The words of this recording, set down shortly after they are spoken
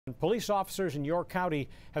Police officers in York County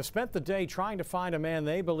have spent the day trying to find a man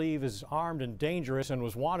they believe is armed and dangerous and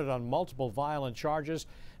was wanted on multiple violent charges.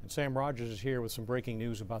 And Sam Rogers is here with some breaking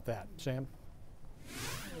news about that. Sam?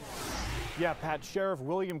 Yeah, Pat, Sheriff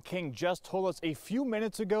William King just told us a few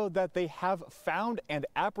minutes ago that they have found and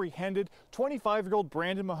apprehended 25-year-old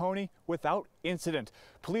Brandon Mahoney without incident.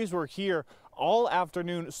 Police were here all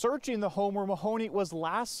afternoon searching the home where Mahoney was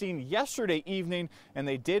last seen yesterday evening, and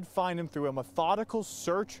they did find him through a methodical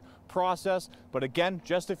search process. But again,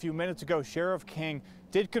 just a few minutes ago, Sheriff King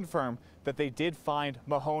did confirm that they did find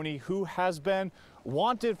Mahoney, who has been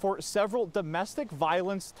wanted for several domestic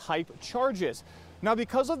violence type charges. Now,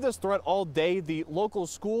 because of this threat all day, the local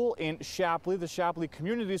school in Shapleigh, the Shapleigh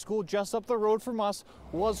Community School just up the road from us,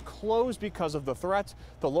 was closed because of the threat.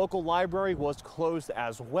 The local library was closed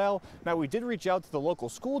as well. Now, we did reach out to the local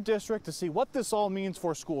school district to see what this all means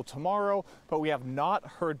for school tomorrow, but we have not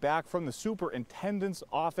heard back from the superintendent's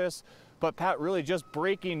office. But Pat, really just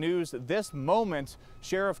breaking news this moment,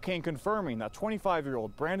 Sheriff King confirming that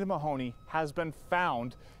 25-year-old Brandon Mahoney has been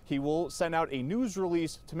found. He will send out a news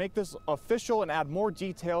release to make this official and add more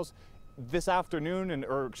details this afternoon,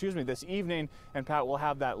 this evening. And Pat, will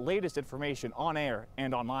have that latest information on air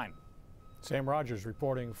and online. Sam Rogers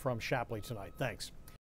reporting from Shapleigh tonight. Thanks.